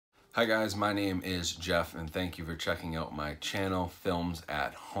Hi guys, my name is Jeff and thank you for checking out my channel, Films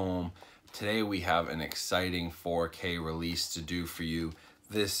at Home. Today we have an exciting 4K release to do for you.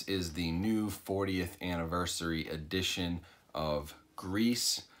 This is the new 40th anniversary edition of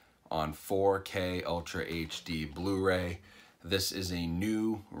Grease on 4K Ultra HD Blu-ray. This is a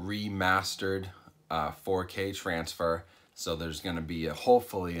new remastered 4K transfer, so there's going to be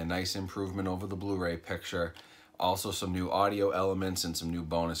hopefully a nice improvement over the Blu-ray picture. Also some new audio elements and some new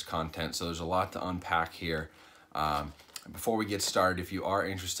bonus content, so there's a lot to unpack here. Before we get started, if you are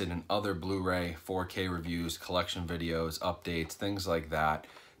interested in other Blu-ray 4K reviews, collection videos, updates, things like that,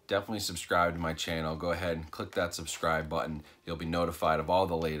 definitely subscribe to my channel. Go ahead and click that subscribe button. You'll be notified of all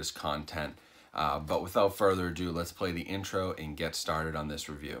the latest content. But without further ado, let's play the intro and get started on this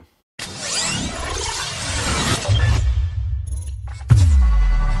review.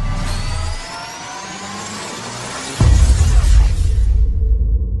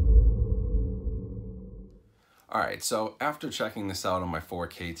 Alright, so after checking this out on my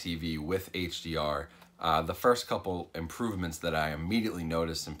 4K TV with HDR, the first couple improvements that I immediately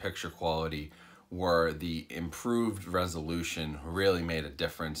noticed in picture quality were the improved resolution really made a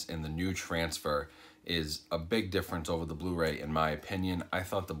difference, and the new transfer is a big difference over the Blu-ray in my opinion. I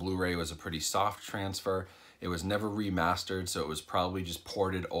thought the Blu-ray was a pretty soft transfer. It was never remastered, so it was probably just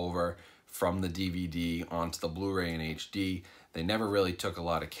ported over from the DVD onto the Blu-ray in HD. They never really took a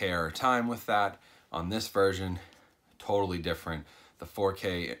lot of care or time with that. On this version, totally different. The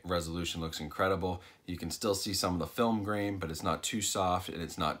 4K resolution looks incredible. You can still see some of the film grain, but it's not too soft and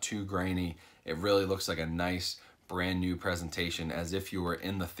it's not too grainy. It really looks like a nice brand new presentation, as if you were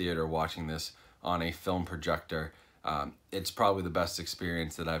in the theater watching this on a film projector. It's probably the best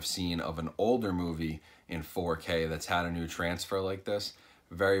experience that I've seen of an older movie in 4K that's had a new transfer like this.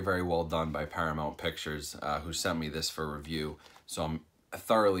 Very, very well done by Paramount Pictures, who sent me this for review. So I'm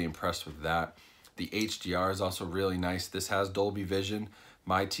thoroughly impressed with that. The HDR is also really nice. This has Dolby Vision.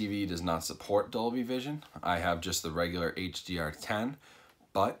 My TV does not support Dolby Vision. I have just the regular HDR10,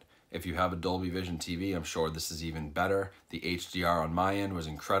 but if you have a Dolby Vision TV, I'm sure this is even better. The HDR on my end was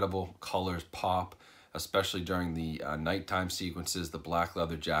incredible. Colors pop, especially during the nighttime sequences, the black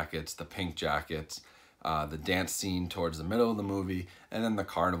leather jackets, the pink jackets, the dance scene towards the middle of the movie, and then the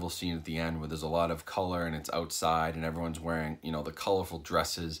carnival scene at the end where there's a lot of color and it's outside and everyone's wearing, you know, the colorful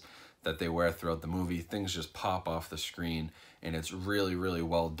dresses that they wear throughout the movie. Things just pop off the screen, and it's really, really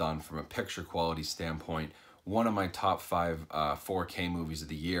well done from a picture quality standpoint. One of my top 5 4K movies of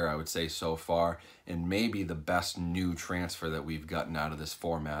the year, I would say so far, and maybe the best new transfer that we've gotten out of this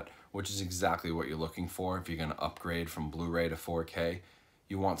format, which is exactly what you're looking for if you're going to upgrade from Blu-ray to 4K.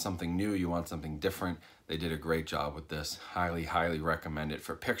 You want something new, you want something different. They did a great job with this. Highly, highly recommend it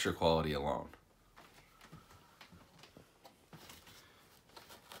for picture quality alone.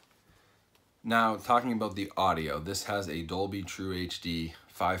 Now, talking about the audio, this has a Dolby True HD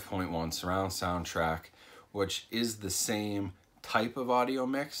 5.1 surround soundtrack, which is the same type of audio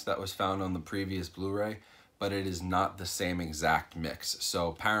mix that was found on the previous Blu-ray, but it is not the same exact mix.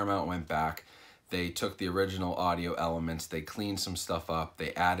 So Paramount went back, they took the original audio elements, they cleaned some stuff up,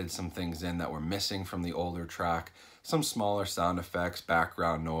 they added some things in that were missing from the older track, some smaller sound effects,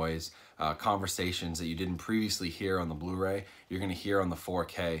 background noise, conversations that you didn't previously hear on the Blu-ray, you're going to hear on the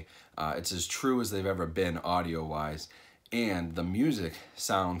 4K. It's as true as they've ever been audio-wise, and the music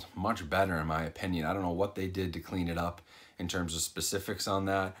sounds much better in my opinion. I don't know what they did to clean it up in terms of specifics on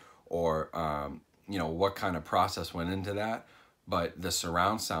that, or you know, what kind of process went into that, but the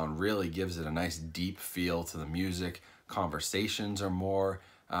surround sound really gives it a nice deep feel to the music. Conversations are more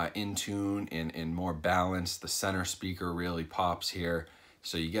in tune and more balanced. The center speaker really pops here,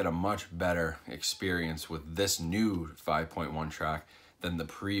 so you get a much better experience with this new 5.1 track than the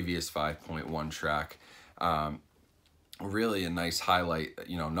previous 5.1 track. Really a nice highlight.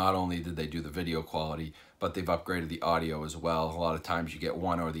 You know, not only did they do the video quality, but they've upgraded the audio as well. A lot of times you get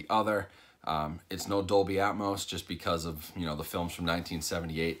one or the other. It's no Dolby Atmos just because of, you know, the films from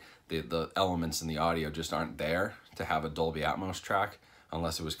 1978. The elements in the audio just aren't there to have a Dolby Atmos track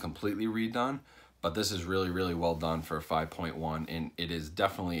unless it was completely redone. But this is really, really well done for 5.1, and it is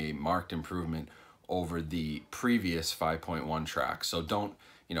definitely a marked improvement over the previous 5.1 track. So don't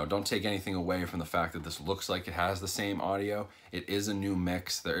take anything away from the fact that this looks like it has the same audio. It is a new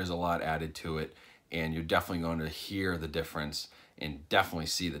mix. There is a lot added to it, and you're definitely going to hear the difference and definitely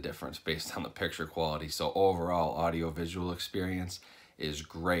see the difference based on the picture quality. So overall, audio-visual experience is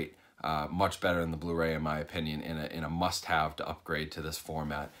great. Much better than the Blu-ray in my opinion, in a must-have to upgrade to this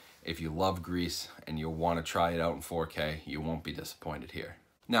format. If you love Grease and you want to try it out in 4K, you won't be disappointed here.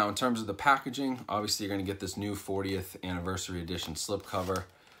 Now, in terms of the packaging, obviously you're going to get this new 40th anniversary edition slipcover.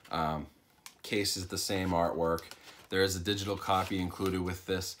 Case is the same artwork. There is a digital copy included with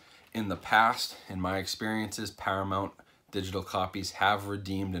this. In the past, in my experiences, Paramount digital copies have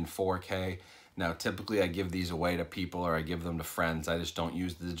redeemed in 4K. Now, typically I give these away to people or I give them to friends. I just don't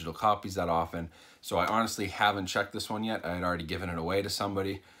use the digital copies that often. So I honestly haven't checked this one yet. I had already given it away to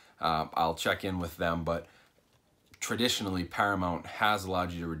somebody. I'll check in with them, but traditionally Paramount has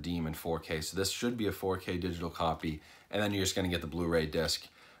allowed you to redeem in 4K. So this should be a 4K digital copy, and then you're just gonna get the Blu-ray disc.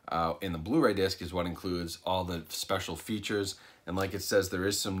 In the Blu-ray disc is what includes all the special features, and like it says, there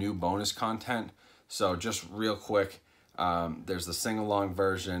is some new bonus content. So just real quick, there's the sing-along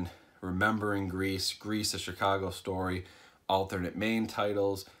version, Remembering Grease, Grease, a Chicago Story, alternate main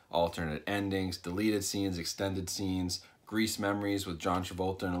titles, alternate endings, deleted scenes, extended scenes, Grease Memories with John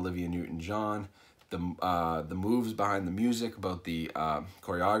Travolta and Olivia Newton-John, the moves behind the music about the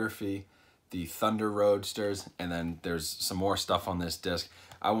choreography, the Thunder Roadsters, and then there's some more stuff on this disc.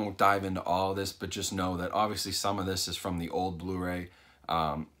 I won't dive into all of this, but just know that obviously some of this is from the old Blu-ray,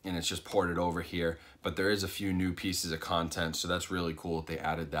 and it's just ported over here, but there is a few new pieces of content, so that's really cool that they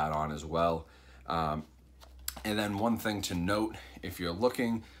added that on as well. And then one thing to note, if you're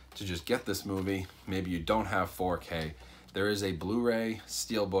looking to just get this movie, maybe you don't have 4K, there is a Blu-ray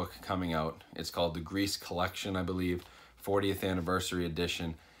Steelbook coming out. It's called the Grease Collection, I believe, 40th Anniversary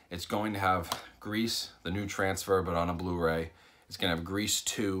Edition. It's going to have Grease, the new transfer, but on a Blu-ray. It's going to have Grease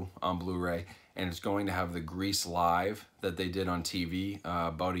 2 on Blu-ray, and it's going to have the Grease Live that they did on TV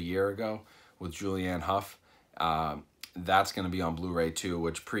about a year ago with Julianne Hough. That's going to be on Blu-ray too,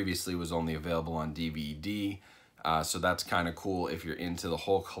 which previously was only available on DVD. So that's kind of cool. If you're into the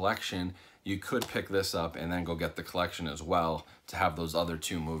whole collection, you could pick this up and then go get the collection as well to have those other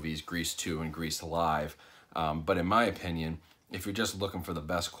two movies, Grease 2 and Grease Live. But in my opinion, if you're just looking for the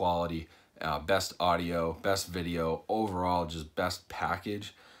best quality, best audio, best video, overall just best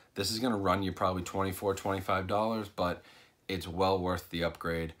package, this is going to run you probably $24, $25, but it's well worth the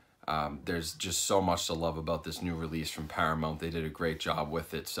upgrade. There's just so much to love about this new release from Paramount. They did a great job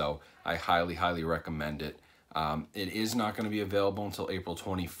with it, so I highly, highly recommend it. It is not going to be available until April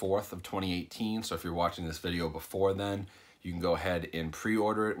 24th of 2018, so if you're watching this video before then, you can go ahead and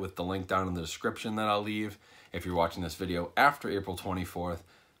pre-order it with the link down in the description that I'll leave. If you're watching this video after April 24th,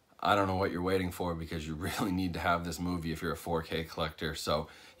 I don't know what you're waiting for, because you really need to have this movie if you're a 4K collector. So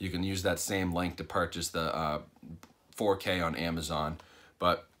you can use that same link to purchase the 4K on Amazon.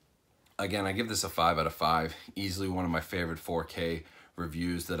 But again, I give this a 5 out of 5. Easily one of my favorite 4K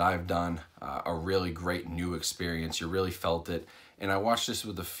reviews that I've done. A really great new experience. You really felt it. And I watched this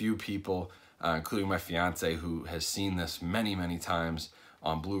with a few people, including my fiance, who has seen this many, many times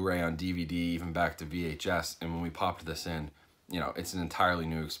on Blu-ray, on DVD, even back to VHS. And when we popped this in, you know, it's an entirely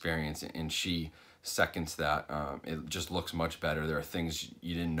new experience, and she seconds that. It just looks much better. There are things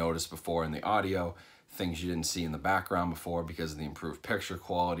you didn't notice before in the audio, things you didn't see in the background before because of the improved picture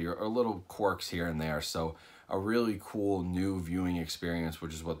quality, or little quirks here and there. So a really cool new viewing experience,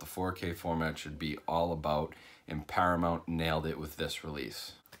 which is what the 4K format should be all about, and Paramount nailed it with this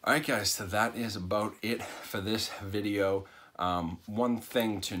release. All right, guys, so that is about it for this video. One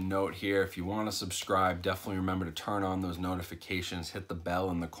thing to note here, if you want to subscribe, definitely remember to turn on those notifications, hit the bell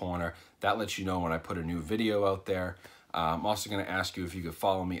in the corner. That lets you know when I put a new video out there. I'm also going to ask you if you could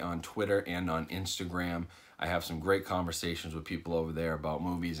follow me on Twitter and on Instagram. I have some great conversations with people over there about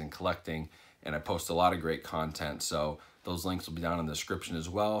movies and collecting, and I post a lot of great content, so those links will be down in the description as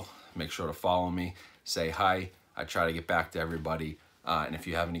well. Make sure to follow me, say hi. I try to get back to everybody. And if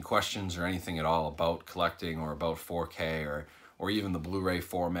you have any questions or anything at all about collecting or about 4K or even the Blu-ray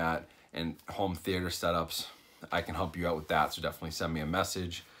format and home theater setups, I can help you out with that, so definitely send me a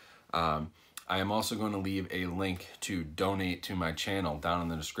message. I am also going to leave a link to donate to my channel down in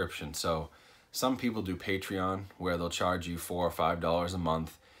the description. So some people do Patreon, where they'll charge you $4 or $5 a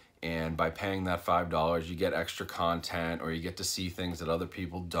month, and by paying that $5, you get extra content, or you get to see things that other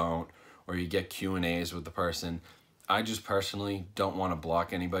people don't, or you get Q&As with the person. I just personally don't want to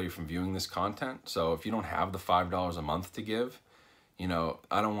block anybody from viewing this content. So if you don't have the $5 a month to give, you know,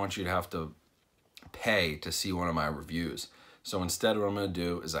 I don't want you to have to pay to see one of my reviews. So instead, what I'm going to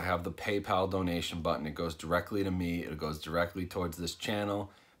do is I have the PayPal donation button. It goes directly to me. It goes directly towards this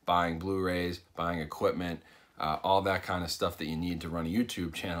channel, buying Blu-rays, buying equipment, all that kind of stuff that you need to run a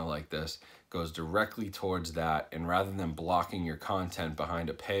YouTube channel like this goes directly towards that. And rather than blocking your content behind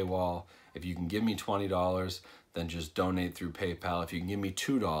a paywall, if you can give me $20, then just donate through PayPal. If you can give me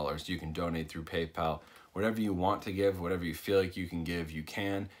 $2, you can donate through PayPal. Whatever you want to give, whatever you feel like you can give, you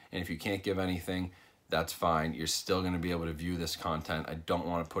can. And if you can't give anything, that's fine. You're still going to be able to view this content. I don't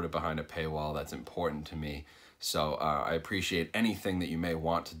want to put it behind a paywall. That's important to me. So I appreciate anything that you may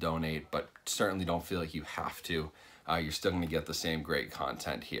want to donate, but certainly don't feel like you have to. You're still going to get the same great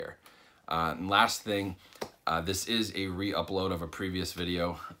content here. And last thing, this is a re-upload of a previous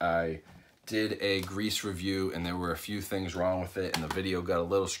video. I did a grease review and there were a few things wrong with it and the video got a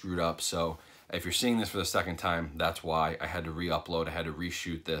little screwed up. So if you're seeing this for the second time, that's why I had to re-upload. I had to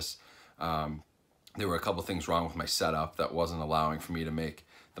reshoot this. There were a couple things wrong with my setup that wasn't allowing for me to make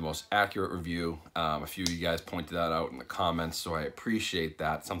the most accurate review. A few of you guys pointed that out in the comments, so I appreciate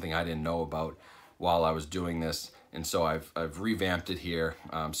that. Something I didn't know about while I was doing this, and so I've revamped it here.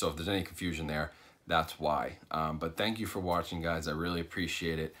 So if there's any confusion there, that's why. But thank you for watching, guys. I really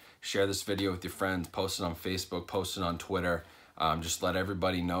appreciate it. Share this video with your friends, post it on Facebook, post it on Twitter. Just let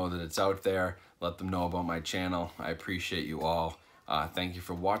everybody know that it's out there. Let them know about my channel. I appreciate you all. Thank you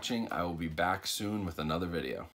for watching. I will be back soon with another video.